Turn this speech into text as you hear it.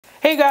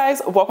Hey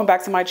guys, welcome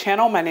back to my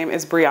channel. My name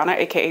is Brianna,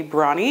 aka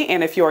Bronny,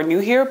 and if you are new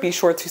here, be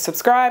sure to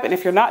subscribe. And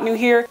if you're not new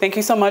here, thank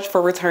you so much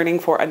for returning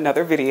for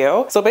another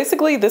video. So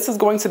basically, this is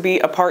going to be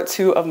a part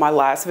 2 of my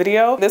last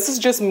video. This is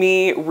just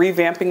me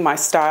revamping my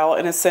style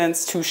in a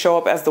sense to show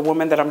up as the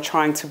woman that I'm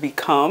trying to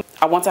become.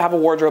 I want to have a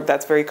wardrobe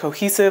that's very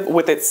cohesive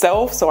with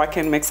itself so I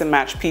can mix and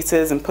match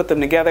pieces and put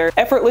them together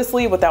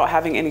effortlessly without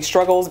having any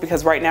struggles,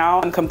 because right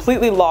now I'm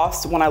completely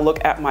lost when I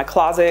look at my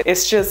closet.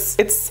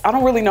 I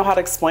don't really know how to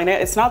explain it.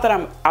 It's not that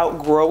I'm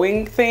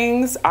outgrowing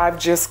things. I've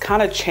just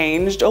kind of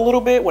changed a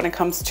little bit when it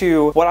comes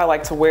to what I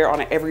like to wear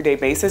on an everyday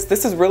basis.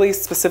 This is really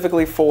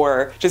specifically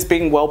for just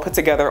being well put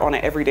together on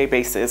an everyday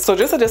basis. So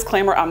just a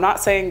disclaimer, I'm not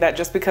saying that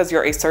just because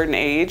you're a certain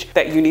age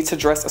that you need to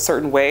dress a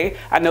certain way.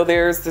 I know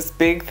there's this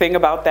big thing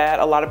about that.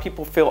 A lot of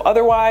people feel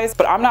otherwise,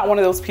 but I'm not one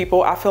of those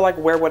people. I feel like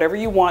wear whatever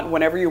you want,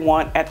 whenever you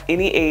want, at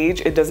any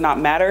age. It does not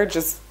matter.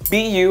 Just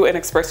be you and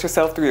express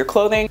yourself through your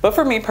clothing. But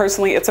for me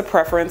personally, it's a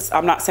preference.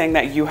 I'm not saying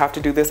that you have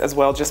to do this as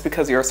well just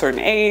because you're a certain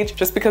age.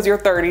 Just because you're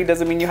 30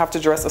 doesn't mean you have to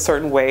dress a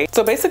certain way.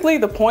 So basically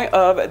the point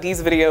of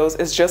these videos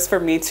is just for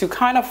me to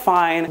kind of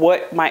find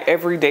what my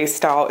everyday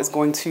style is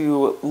going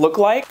to look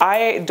like.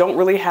 I don't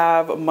really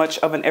have much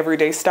of an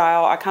everyday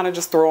style. I kind of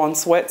just throw on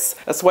sweats,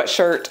 a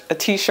sweatshirt, a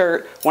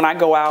t-shirt when I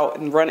go out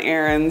and run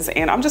errands,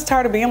 and I'm just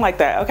tired of being like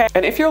that, okay?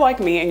 And if you're like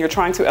me and you're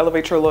trying to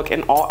elevate your look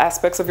in all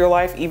aspects of your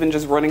life, even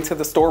just running to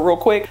the store real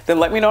quick, then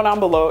let me know down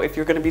below if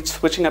you're gonna be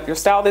switching up your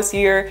style this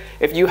year,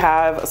 if you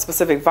have a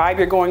specific vibe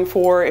you're going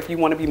for, if you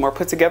wanna be more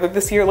put together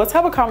this year. Let's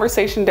have a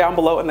conversation down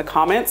below in the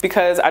comments,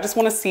 because I just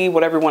wanna see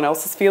what everyone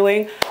else is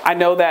feeling. I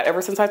know that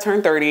ever since I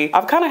turned 30,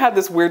 I've kind of had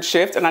this weird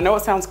shift, and I know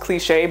it sounds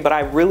cliche, but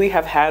I really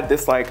have had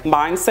this like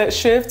mindset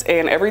shift,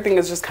 and everything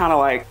is just kind of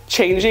like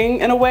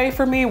changing in a way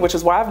for me, which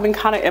is why I've been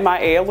kind of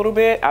MIA a little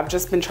bit. I've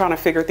just been trying to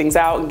figure things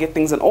out and get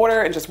things in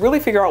order and just really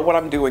figure out what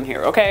I'm doing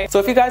here, okay? So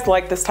if you guys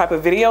like this type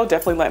of video,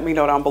 definitely let me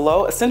know down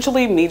below.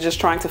 Essentially me just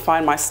trying to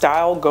find my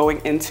style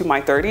going into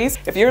my 30s.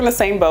 If you're in the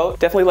same boat,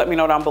 definitely let me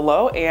know down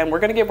below, and we're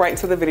gonna get right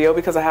into the video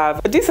because I have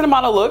a decent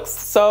amount of looks.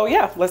 So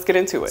yeah, let's get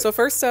into it. So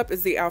first up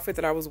is the outfit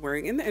that I was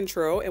wearing in the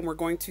intro, and we're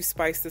going to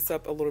spice this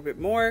up a little bit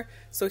more.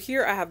 So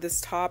here I have this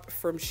top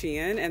from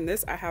Shein, and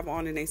this I have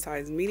on in a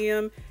size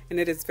medium, and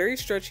it is very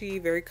stretchy,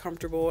 very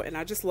comfortable, and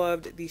I just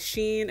loved the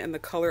sheen and the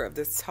color of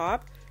this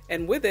top.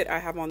 And with it, I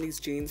have on these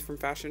jeans from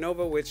Fashion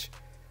Nova, which,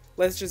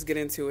 let's just get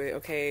into it,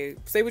 okay?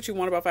 Say what you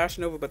want about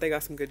Fashion Nova, but they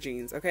got some good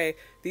jeans, okay?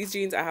 These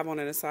jeans I have on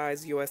in a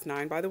size US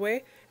 9, by the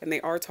way, and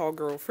they are tall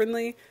girl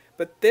friendly.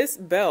 But this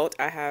belt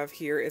I have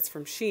here is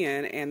from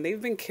Shein, and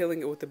they've been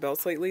killing it with the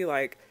belts lately.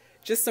 Like,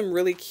 just some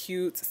really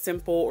cute,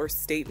 simple, or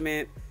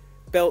statement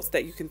belts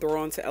that you can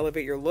throw on to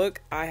elevate your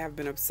look. I have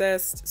been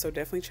obsessed, so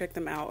definitely check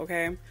them out,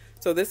 okay?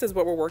 So this is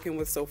what we're working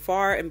with so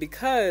far, and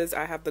because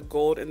I have the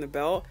gold in the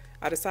belt,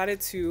 I decided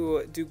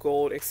to do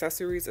gold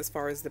accessories as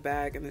far as the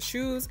bag and the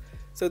shoes.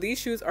 So these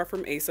shoes are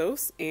from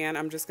ASOS, and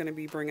I'm just gonna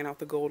be bringing out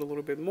the gold a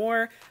little bit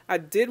more. I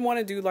did want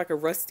to do like a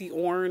rusty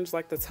orange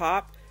like the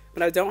top,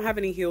 but I don't have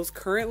any heels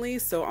currently,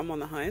 so I'm on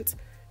the hunt.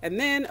 And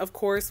then of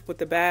course with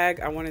the bag,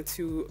 I wanted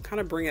to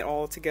kind of bring it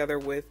all together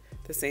with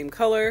the same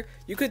color.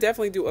 You could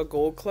definitely do a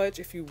gold clutch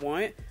if you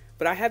want,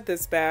 but I had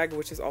this bag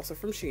which is also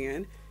from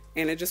Shein,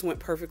 and it just went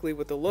perfectly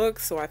with the look,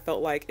 so I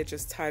felt like it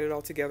just tied it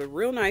all together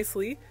real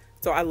nicely.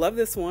 So I love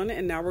this one,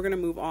 and now we're gonna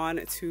move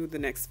on to the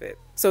next fit.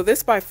 So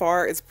this by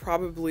far is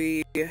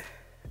probably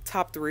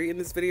top 3 in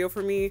this video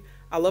for me.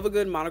 I love a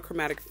good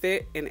monochromatic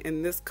fit, and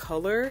in this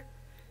color,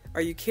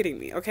 are you kidding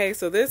me? Okay,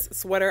 so this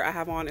sweater I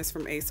have on is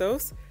from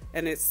ASOS,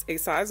 and it's a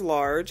size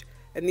large,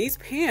 and these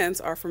pants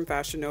are from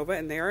Fashion Nova,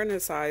 and they are in a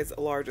size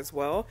large as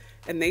well,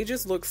 and they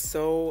just look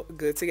so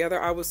good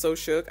together. I was so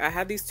shook. I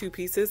had these 2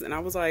 pieces, and I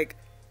was like,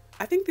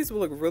 I think these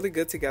will look really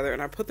good together,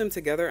 and I put them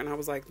together, and I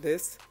was like,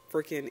 this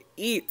freaking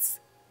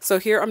eats. So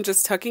here I'm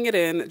just tucking it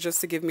in just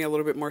to give me a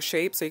little bit more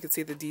shape so you can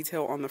see the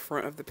detail on the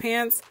front of the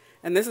pants.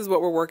 And this is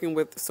what we're working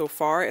with so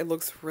far. It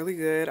looks really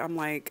good. I'm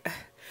like,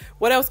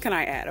 what else can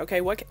I add? Okay,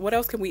 what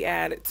else can we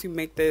add to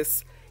make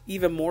this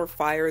even more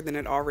fire than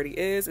it already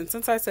is? And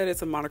since I said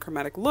it's a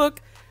monochromatic look,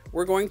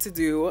 we're going to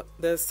do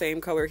the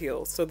same color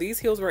heels. So these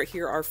heels right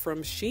here are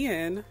from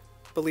Shein,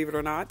 believe it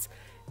or not,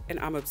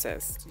 and I'm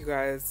obsessed. You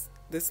guys,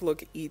 this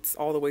look eats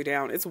all the way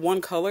down. It's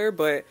one color,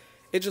 but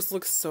it just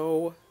looks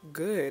so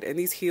good. And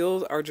these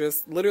heels are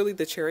just literally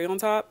the cherry on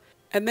top.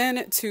 And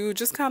then to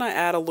just kind of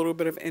add a little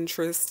bit of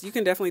interest, you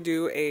can definitely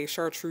do a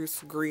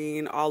chartreuse,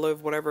 green,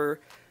 olive, whatever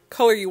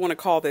color you want to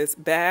call this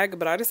bag.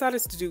 But I decided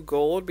to do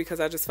gold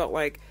because I just felt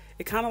like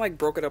it kind of like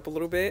broke it up a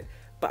little bit.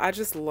 But I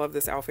just love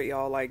this outfit,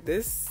 y'all. Like,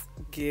 this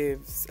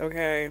gives,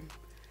 okay?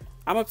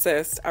 I'm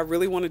obsessed. I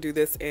really want to do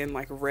this in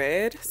like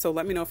red. So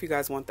let me know if you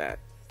guys want that.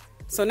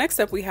 So next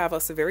up we have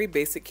us a very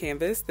basic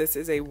canvas. This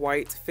is a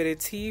white fitted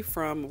tee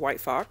from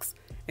White Fox.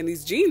 And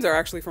these jeans are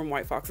actually from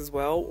White Fox as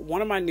well. One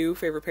of my new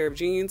favorite pair of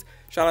jeans.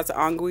 Shout out to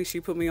Angui.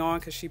 She put me on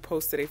because she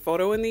posted a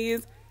photo in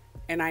these,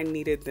 and I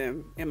needed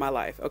them in my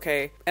life,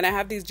 okay? And I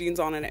have these jeans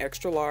on in an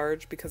extra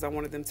large because I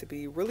wanted them to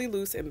be really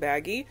loose and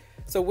baggy.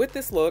 So with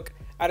this look,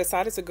 I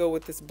decided to go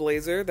with this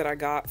blazer that I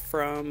got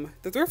from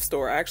the thrift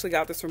store. I actually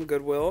got this from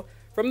Goodwill,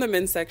 from the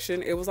men's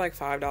section. It was like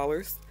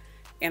 $5.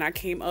 And I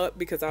came up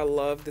because I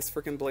love this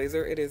freaking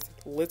blazer. It is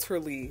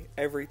literally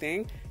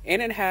everything.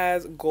 And it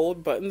has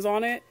gold buttons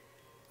on it.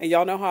 And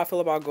y'all know how I feel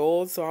about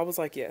gold. So I was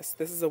like, yes,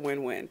 this is a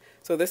win-win.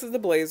 So this is the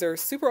blazer,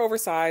 super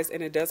oversized,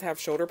 and it does have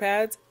shoulder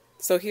pads.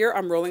 So here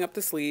I'm rolling up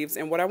the sleeves,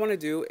 and what I want to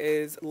do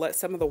is let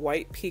some of the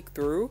white peek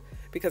through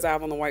because I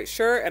have on the white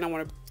shirt and I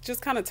want to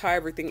just kind of tie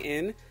everything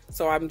in.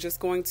 So I'm just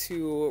going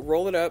to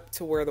roll it up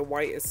to where the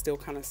white is still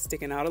kind of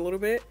sticking out a little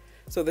bit.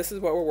 So this is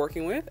what we're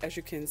working with, as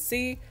you can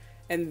see.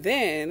 And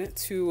then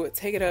to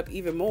take it up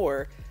even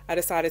more, I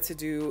decided to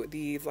do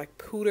these like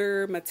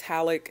powder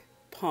metallic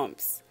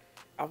pumps.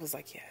 I was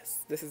like, yes,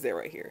 this is it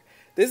right here.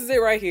 This is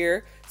it right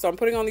here. So I'm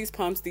putting on these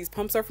pumps. These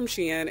pumps are from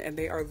Shein and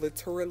they are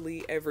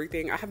literally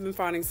everything. I have been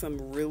finding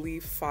some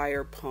really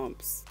fire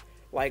pumps,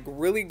 like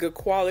really good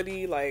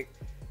quality, like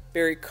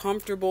very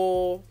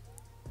comfortable.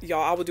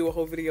 Y'all, I will do a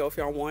whole video if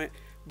y'all want,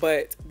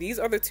 but these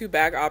are the two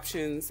bag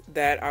options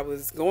that I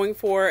was going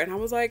for. And I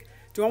was like,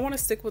 do I want to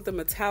stick with the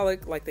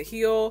metallic, like the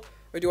heel,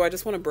 or do I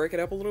just want to break it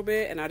up a little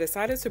bit? And I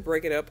decided to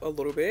break it up a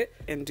little bit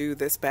and do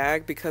this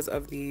bag because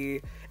of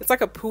it's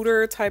like a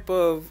powder type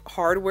of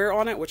hardware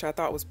on it, which I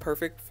thought was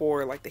perfect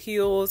for like the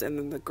heels and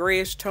then the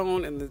grayish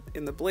tone and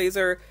in the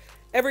blazer.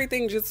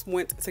 Everything just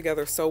went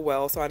together so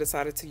well. So I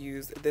decided to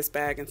use this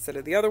bag instead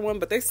of the other one,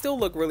 but they still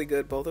look really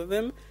good, both of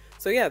them.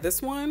 So yeah,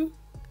 this one,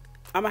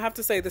 I'm gonna have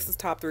to say this is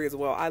top 3 as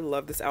well. I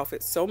love this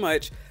outfit so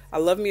much. I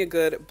love me a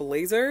good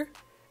blazer.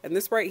 And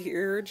this right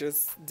here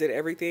just did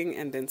everything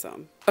and then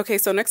some. Okay,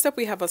 so next up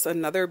we have us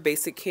another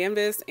basic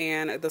canvas,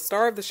 and the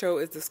star of the show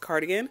is this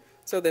cardigan.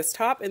 So this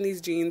top and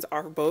these jeans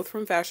are both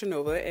from Fashion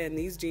Nova, and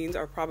these jeans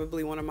are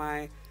probably one of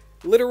my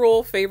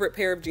literal favorite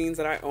pair of jeans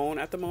that I own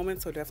at the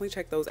moment, so definitely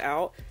check those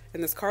out.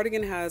 And this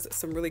cardigan has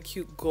some really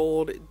cute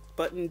gold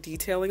button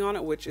detailing on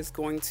it, which is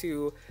going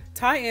to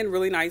tie in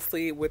really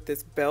nicely with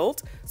this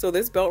belt. So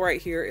this belt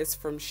right here is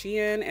from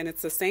Shein, and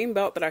it's the same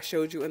belt that I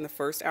showed you in the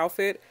first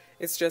outfit.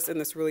 It's just in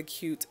this really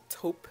cute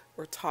taupe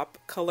or top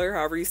color,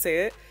 however you say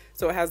it.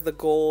 So it has the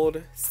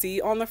gold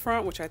C on the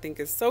front, which I think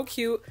is so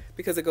cute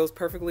because it goes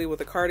perfectly with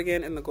the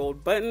cardigan and the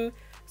gold button.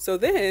 So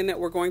then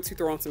we're going to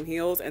throw on some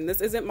heels, and this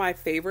isn't my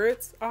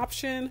favorite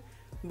option,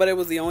 but it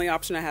was the only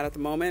option I had at the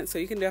moment. So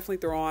you can definitely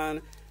throw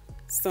on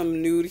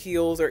some nude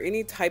heels or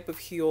any type of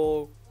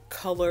heel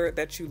color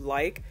that you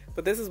like.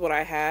 But this is what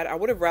I had. I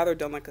would have rather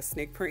done like a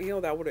snake print heel.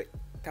 That would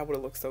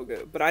have looked so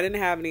good, but I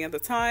didn't have any at the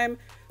time.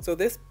 So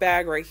this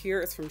bag right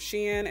here is from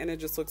Shein, and it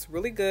just looks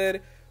really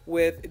good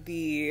with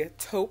the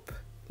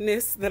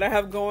taupe-ness that I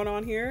have going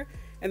on here.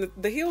 And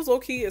the heels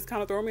low-key is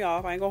kind of throwing me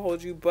off. I ain't gonna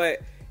hold you,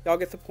 but y'all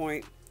get the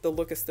point. The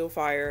look is still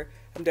fire.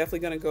 I'm definitely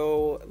gonna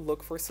go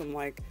look for some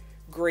like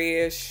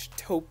grayish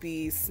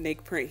taupey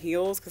snake print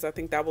heels because I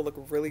think that will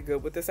look really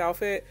good with this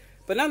outfit.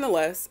 But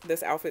nonetheless,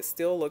 this outfit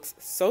still looks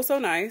so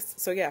nice.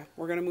 So yeah,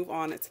 we're gonna move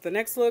on to the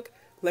next look.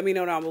 Let me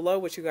know down below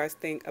what you guys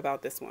think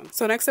about this one.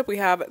 So next up we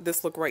have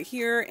this look right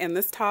here, and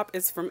this top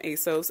is from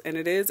ASOS, and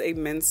it is a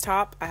men's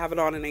top. I have it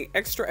on in a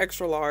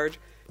extra large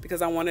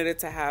because I wanted it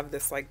to have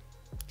this like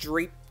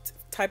draped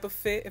type of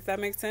fit, if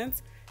that makes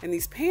sense. And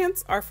these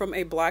pants are from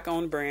a black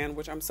owned brand,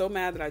 which I'm so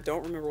mad that I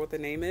don't remember what the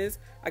name is.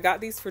 I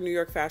got these for New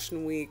York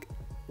Fashion Week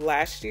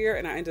last year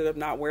and I ended up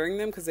not wearing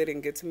them because they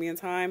didn't get to me in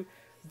time,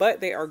 but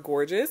they are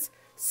gorgeous.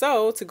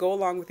 So to go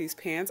along with these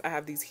pants, I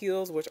have these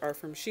heels, which are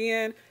from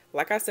Shein.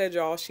 Like I said,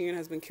 y'all, Shein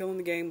has been killing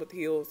the game with the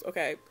heels.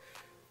 Okay,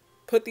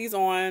 put these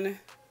on,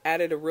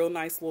 added a real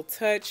nice little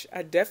touch.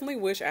 I definitely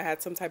wish I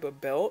had some type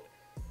of belt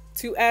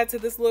to add to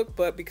this look,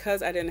 but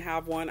because I didn't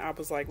have one, I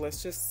was like,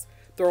 let's just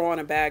throw on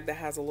a bag that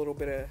has a little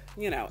bit of,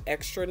 you know,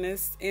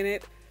 extraness in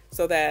it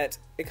so that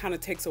it kind of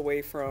takes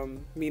away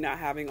from me not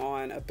having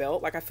on a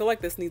belt. Like I feel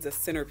like this needs a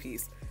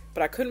centerpiece,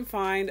 but I couldn't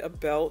find a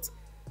belt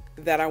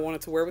that I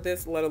wanted to wear with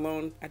this, let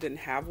alone I didn't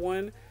have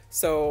one.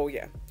 So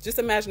yeah, just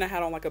imagine I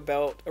had on like a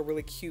belt, a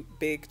really cute,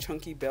 big,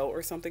 chunky belt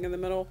or something in the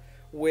middle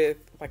with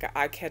like an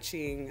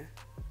eye-catching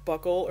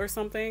buckle or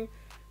something.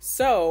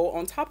 So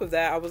on top of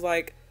that, I was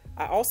like,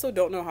 I also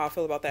don't know how I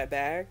feel about that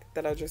bag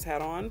that I just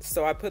had on.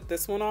 So I put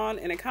this one on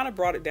and it kind of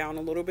brought it down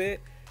a little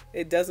bit.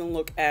 It doesn't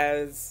look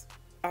as,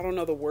 I don't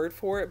know the word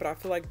for it, but I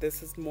feel like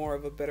this is more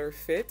of a better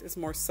fit. It's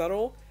more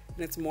subtle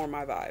and it's more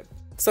my vibe.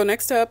 So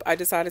next up, I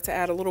decided to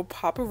add a little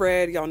pop of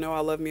red. Y'all know I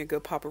love me a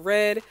good pop of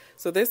red.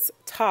 So this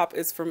top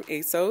is from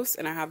ASOS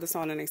and I have this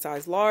on in a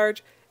size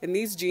large. And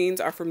these jeans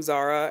are from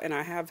Zara and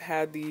I have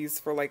had these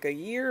for like a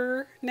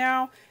year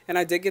now. And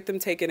I did get them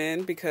taken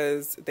in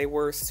because they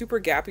were super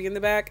gappy in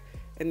the back.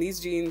 And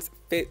these jeans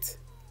fit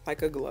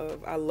like a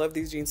glove. I love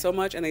these jeans so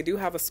much, and they do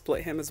have a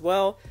split hem as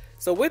well.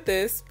 So with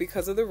this,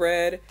 because of the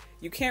red,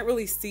 you can't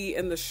really see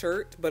in the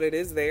shirt, but it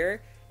is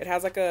there. It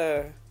has like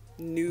a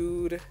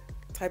nude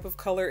type of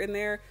color in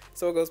there.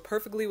 So it goes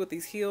perfectly with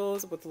these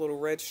heels with a little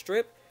red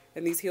strip,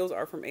 and these heels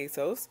are from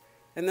ASOS.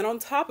 And then on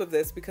top of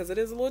this, because it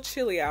is a little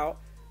chilly out,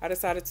 I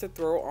decided to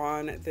throw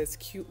on this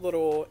cute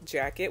little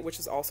jacket, which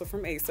is also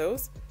from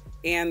ASOS.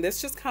 And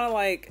this just kind of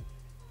like,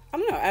 I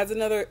don't know, adds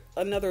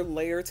another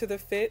layer to the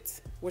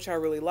fit, which I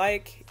really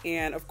like.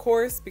 And of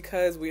course,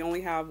 because we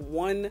only have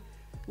one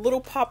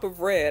little pop of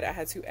red, I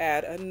had to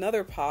add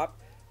another pop,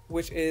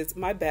 which is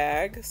my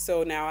bag.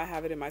 So now I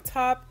have it in my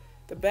top,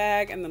 the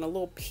bag, and then a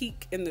little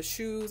peek in the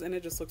shoes, and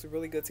it just looks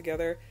really good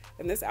together.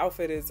 And this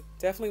outfit is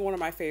definitely one of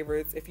my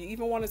favorites. If you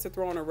even wanted to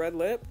throw on a red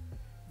lip,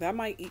 that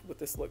might eat with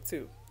this look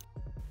too.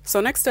 So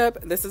next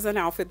up, this is an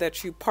outfit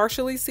that you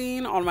partially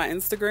seen on my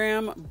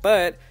Instagram,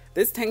 but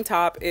this tank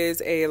top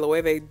is a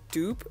Loewe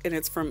dupe and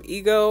it's from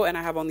Ego, and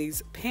I have on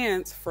these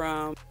pants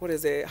from, what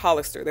is it?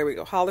 Hollister. There we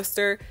go,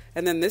 Hollister.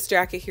 And then this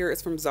jacket here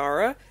is from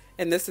Zara.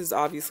 And this is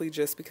obviously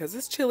just because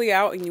it's chilly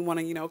out and you want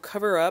to, you know,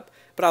 cover up.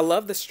 But I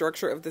love the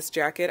structure of this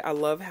jacket. I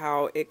love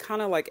how it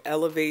kind of like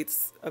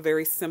elevates a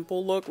very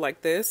simple look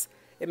like this.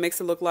 It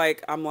makes it look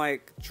like I'm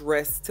like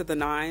dressed to the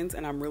nines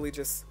and I'm really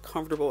just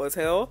comfortable as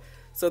hell.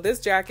 So this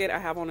jacket I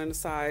have on in a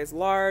size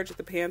large,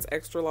 the pants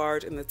extra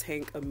large, and the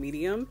tank a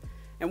medium.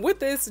 And with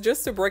this,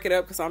 just to break it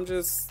up, because I'm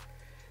just,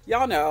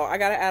 y'all know, I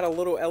gotta add a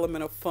little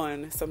element of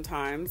fun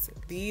sometimes.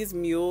 These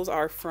mules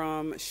are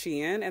from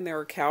Shein and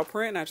they're a cow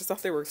print, and I just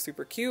thought they were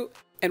super cute.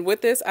 And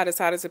with this, I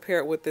decided to pair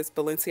it with this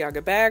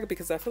Balenciaga bag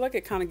because I feel like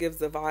it kind of gives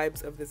the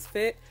vibes of this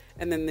fit.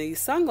 And then these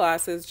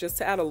sunglasses, just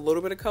to add a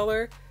little bit of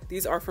color,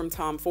 these are from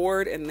Tom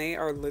Ford and they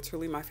are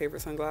literally my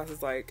favorite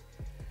sunglasses. Like,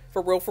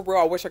 for real,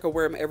 I wish I could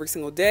wear them every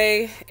single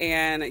day.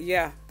 And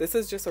yeah, this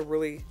is just a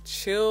really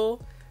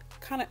chill,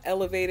 kind of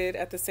elevated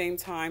at the same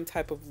time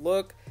type of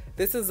look.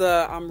 This is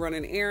I'm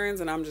running errands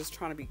and I'm just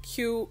trying to be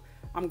cute.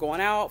 I'm going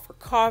out for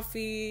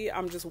coffee.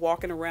 I'm just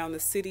walking around the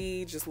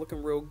city, just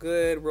looking real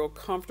good, real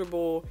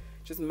comfortable,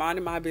 just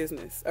minding my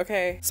business,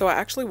 okay? So I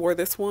actually wore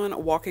this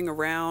one walking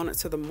around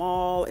to the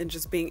mall and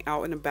just being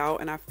out and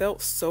about, and I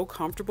felt so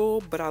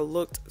comfortable, but I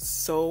looked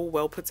so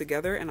well put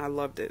together and I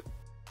loved it.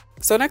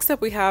 So next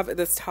up we have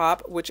this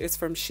top, which is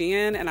from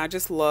Shein, and I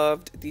just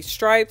loved the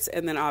stripes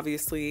and then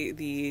obviously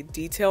the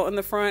detail in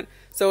the front.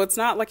 So it's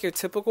not like your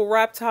typical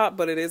wrap top,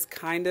 but it is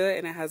kinda,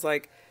 and it has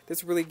like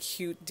this really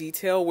cute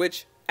detail,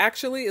 which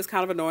actually is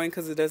kind of annoying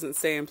because it doesn't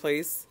stay in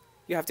place.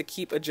 You have to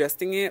keep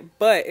adjusting it,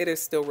 but it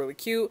is still really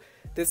cute.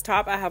 This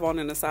top I have on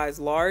in a size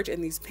large,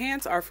 and these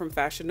pants are from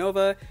Fashion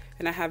Nova,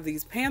 and I have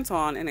these pants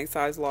on in a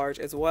size large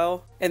as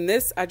well. And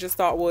this I just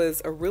thought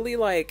was a really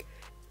like,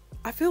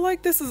 I feel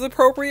like this is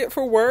appropriate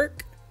for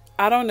work.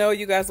 I don't know,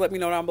 you guys let me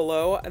know down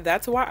below.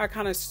 That's why I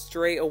kind of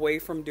stray away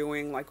from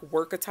doing like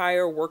work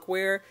attire,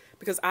 workwear,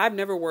 because I've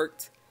never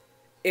worked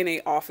in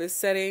a office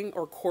setting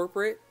or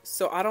corporate,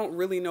 so I don't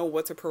really know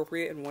what's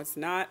appropriate and what's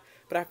not,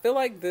 but I feel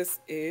like this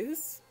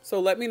is. So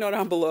let me know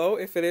down below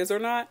if it is or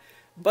not.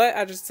 But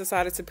I just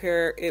decided to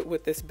pair it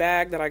with this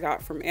bag that I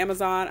got from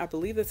Amazon. I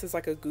believe this is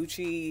like a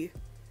Gucci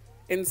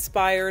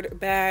inspired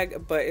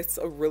bag, but it's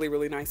a really,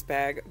 really nice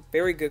bag.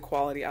 Very good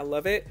quality. I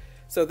love it.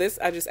 So this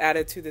I just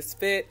added to this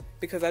fit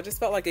because I just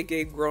felt like it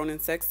gave grown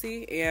and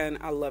sexy, and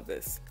I love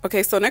this.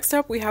 Okay, so next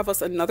up we have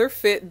us another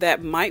fit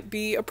that might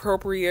be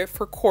appropriate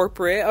for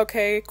corporate.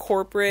 Okay,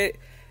 corporate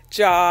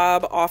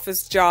job,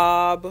 office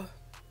job.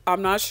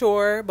 I'm not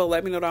sure, but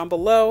let me know down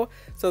below.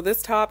 So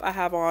this top I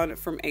have on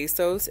from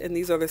ASOS, and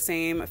these are the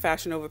same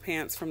Fashion Nova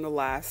pants from the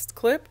last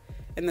clip.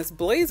 And this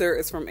blazer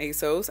is from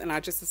ASOS, and I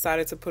just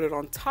decided to put it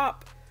on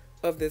top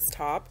of this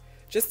top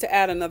just to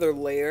add another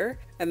layer.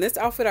 And this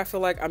outfit, I feel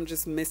like I'm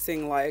just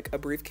missing like a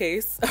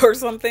briefcase or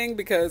something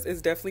because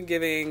it's definitely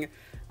giving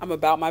I'm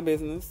about my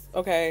business.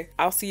 Okay,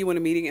 I'll see you in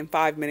a meeting in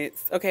 5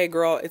 minutes. Okay,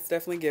 girl, it's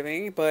definitely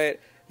giving. But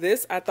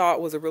this I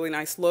thought was a really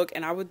nice look,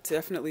 and I would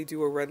definitely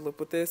do a red lip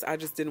with this. I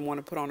just didn't want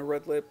to put on a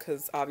red lip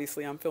because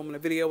obviously I'm filming a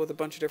video with a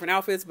bunch of different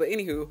outfits. But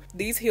anywho,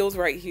 these heels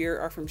right here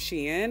are from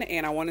Shein,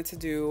 and I wanted to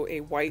do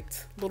a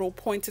white little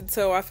pointed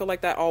toe. I feel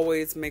like that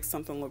always makes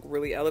something look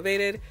really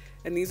elevated.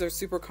 And these are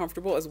super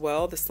comfortable as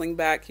well. The sling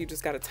back, you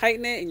just got to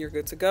tighten it and you're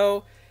good to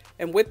go.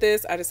 And with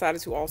this, I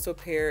decided to also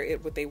pair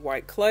it with a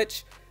white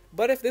clutch.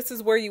 But if this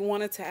is where you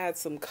wanted to add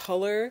some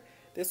color,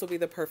 this will be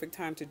the perfect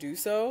time to do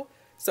so.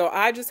 So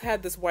I just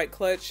had this white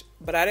clutch,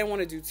 but I didn't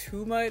want to do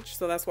too much,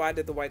 so that's why I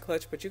did the white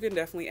clutch, but you can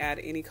definitely add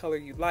any color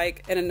you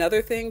like. And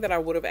another thing that I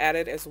would have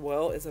added as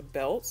well is a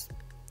belt.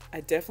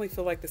 I definitely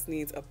feel like this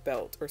needs a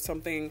belt or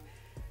something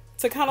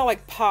to kind of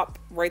like pop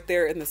right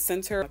there in the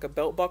center, like a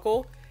belt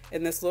buckle.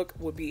 And this look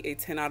would be a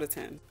 10 out of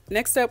 10.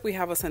 Next up, we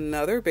have us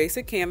another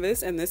basic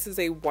canvas, and this is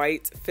a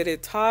white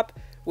fitted top,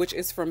 which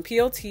is from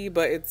PLT,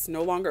 but it's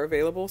no longer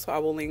available, so I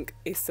will link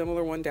a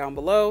similar one down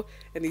below.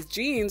 And these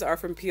jeans are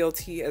from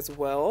PLT as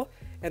well,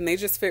 and they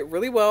just fit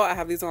really well. I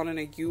have these on in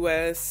a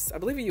US, I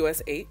believe a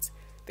US 8.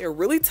 They're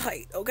really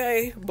tight,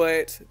 okay,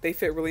 but they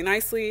fit really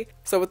nicely.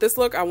 So with this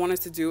look, I wanted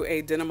to do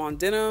a denim on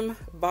denim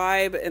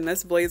vibe, and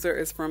this blazer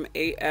is from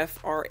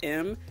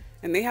AFRM,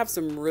 and they have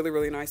some really,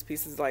 really nice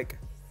pieces, like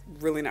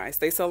really nice.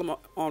 They sell them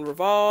on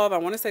Revolve. I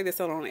want to say they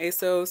sell it on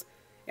ASOS,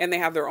 and they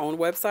have their own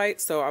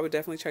website, so I would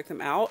definitely check them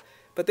out.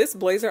 But this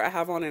blazer I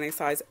have on in a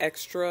size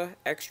extra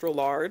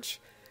large,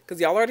 because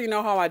y'all already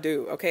know how I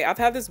do. Okay, I've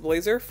had this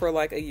blazer for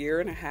like a year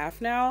and a half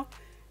now,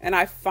 and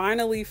I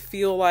finally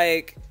feel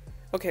like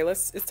Okay,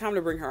 it's time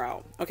to bring her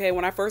out. Okay,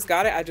 when I first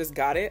got it, I just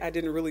got it. I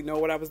didn't really know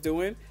what I was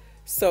doing.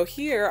 So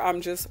here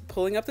I'm just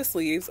pulling up the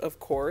sleeves, of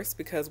course,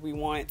 because we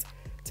want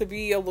to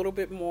be a little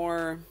bit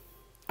more,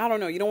 I don't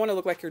know, you don't want to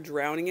look like you're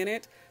drowning in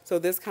it. So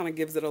this kind of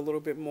gives it a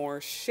little bit more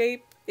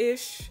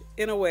shape-ish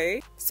in a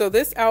way. So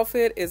this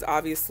outfit is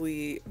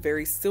obviously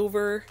very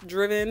silver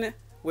driven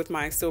with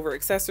my silver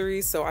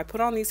accessories. So I put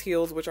on these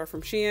heels, which are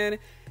from Shein,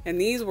 and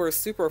these were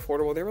super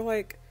affordable. They were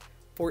like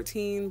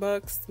 14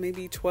 bucks,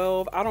 maybe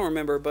 12. I don't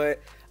remember,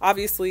 but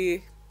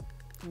obviously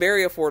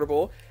very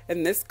affordable.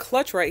 And this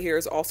clutch right here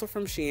is also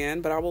from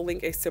Shein, but I will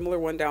link a similar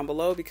one down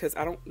below because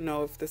I don't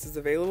know if this is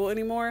available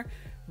anymore.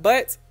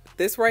 But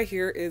this right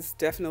here is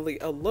definitely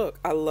a look.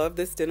 I love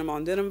this denim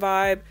on denim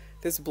vibe.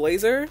 This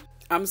blazer,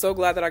 I'm so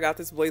glad that I got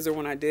this blazer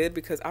when I did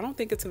because I don't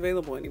think it's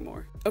available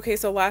anymore. Okay,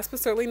 so last but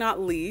certainly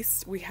not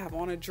least, we have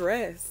on a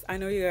dress. I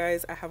know you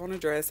guys, I have on a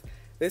dress.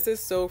 This is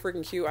so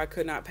freaking cute. I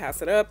could not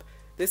pass it up.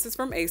 This is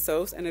from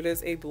ASOS and it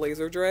is a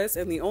blazer dress.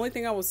 And the only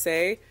thing I will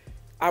say,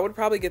 I would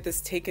probably get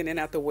this taken in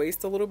at the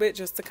waist a little bit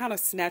just to kind of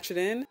snatch it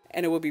in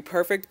and it would be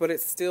perfect, but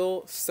it's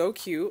still so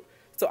cute.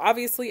 So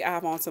obviously I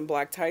have on some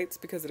black tights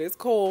because it is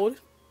cold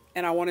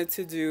and I wanted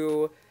to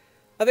do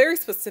a very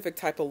specific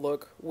type of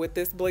look with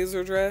this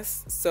blazer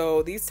dress.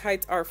 So these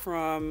tights are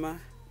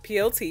from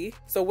PLT.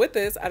 So with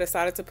this, I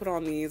decided to put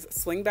on these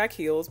slingback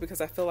heels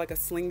because I feel like a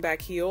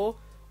slingback heel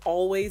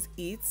always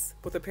eats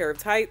with a pair of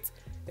tights.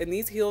 And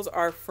these heels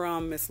are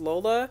from Miss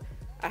Lola.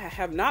 I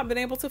have not been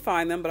able to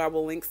find them, but I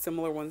will link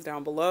similar ones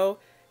down below.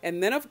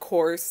 And then of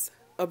course,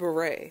 a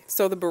beret.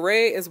 So the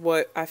beret is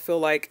what I feel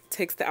like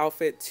takes the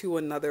outfit to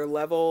another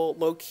level,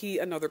 low key,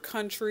 another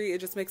country. It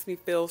just makes me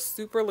feel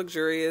super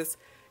luxurious.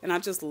 And I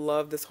just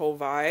love this whole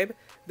vibe.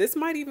 This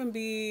might even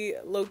be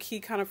low key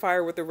kind of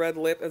fire with the red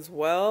lip as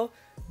well.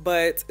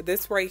 But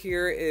this right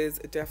here is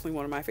definitely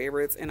one of my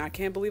favorites. And I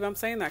can't believe I'm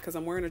saying that because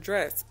I'm wearing a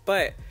dress.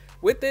 But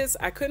with this,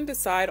 I couldn't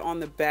decide on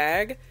the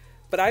bag.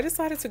 But I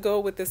decided to go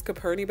with this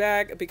Caperni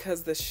bag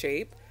because the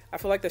shape, I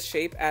feel like the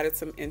shape added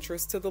some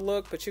interest to the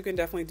look, but you can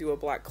definitely do a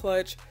black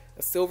clutch,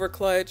 a silver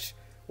clutch,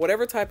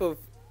 whatever type of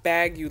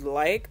bag you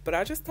like. But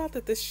I just thought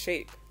that this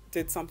shape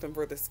did something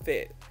for this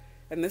fit.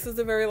 And this is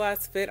the very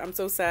last fit. I'm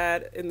so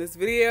sad in this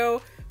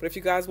video, but if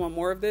you guys want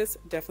more of this,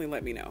 definitely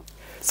let me know.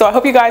 So I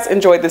hope you guys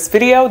enjoyed this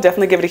video.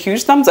 Definitely give it a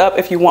huge thumbs up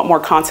if you want more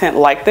content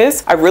like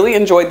this. I really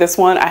enjoyed this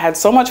one. I had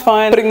so much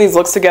fun putting these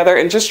looks together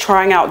and just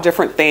trying out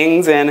different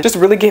things and just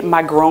really getting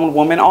my grown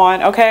woman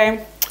on,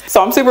 okay?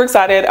 So I'm super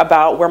excited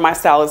about where my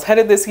style is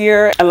headed this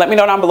year. And let me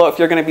know down below if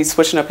you're gonna be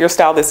switching up your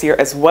style this year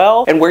as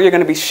well and where you're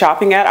gonna be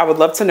shopping at. I would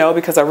love to know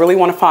because I really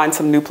wanna find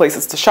some new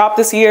places to shop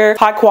this year.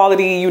 High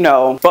quality, you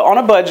know, but on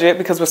a budget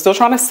because we're still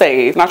trying to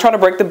save, not trying to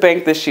break the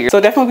bank this year. So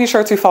definitely be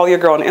sure to follow your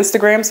girl on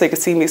Instagram so you can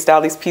see me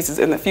style these pieces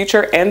in the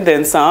future and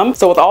then some.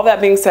 So with all that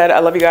being said, I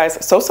love you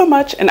guys so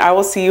much and I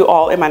will see you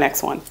all in my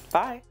next one.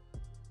 Bye.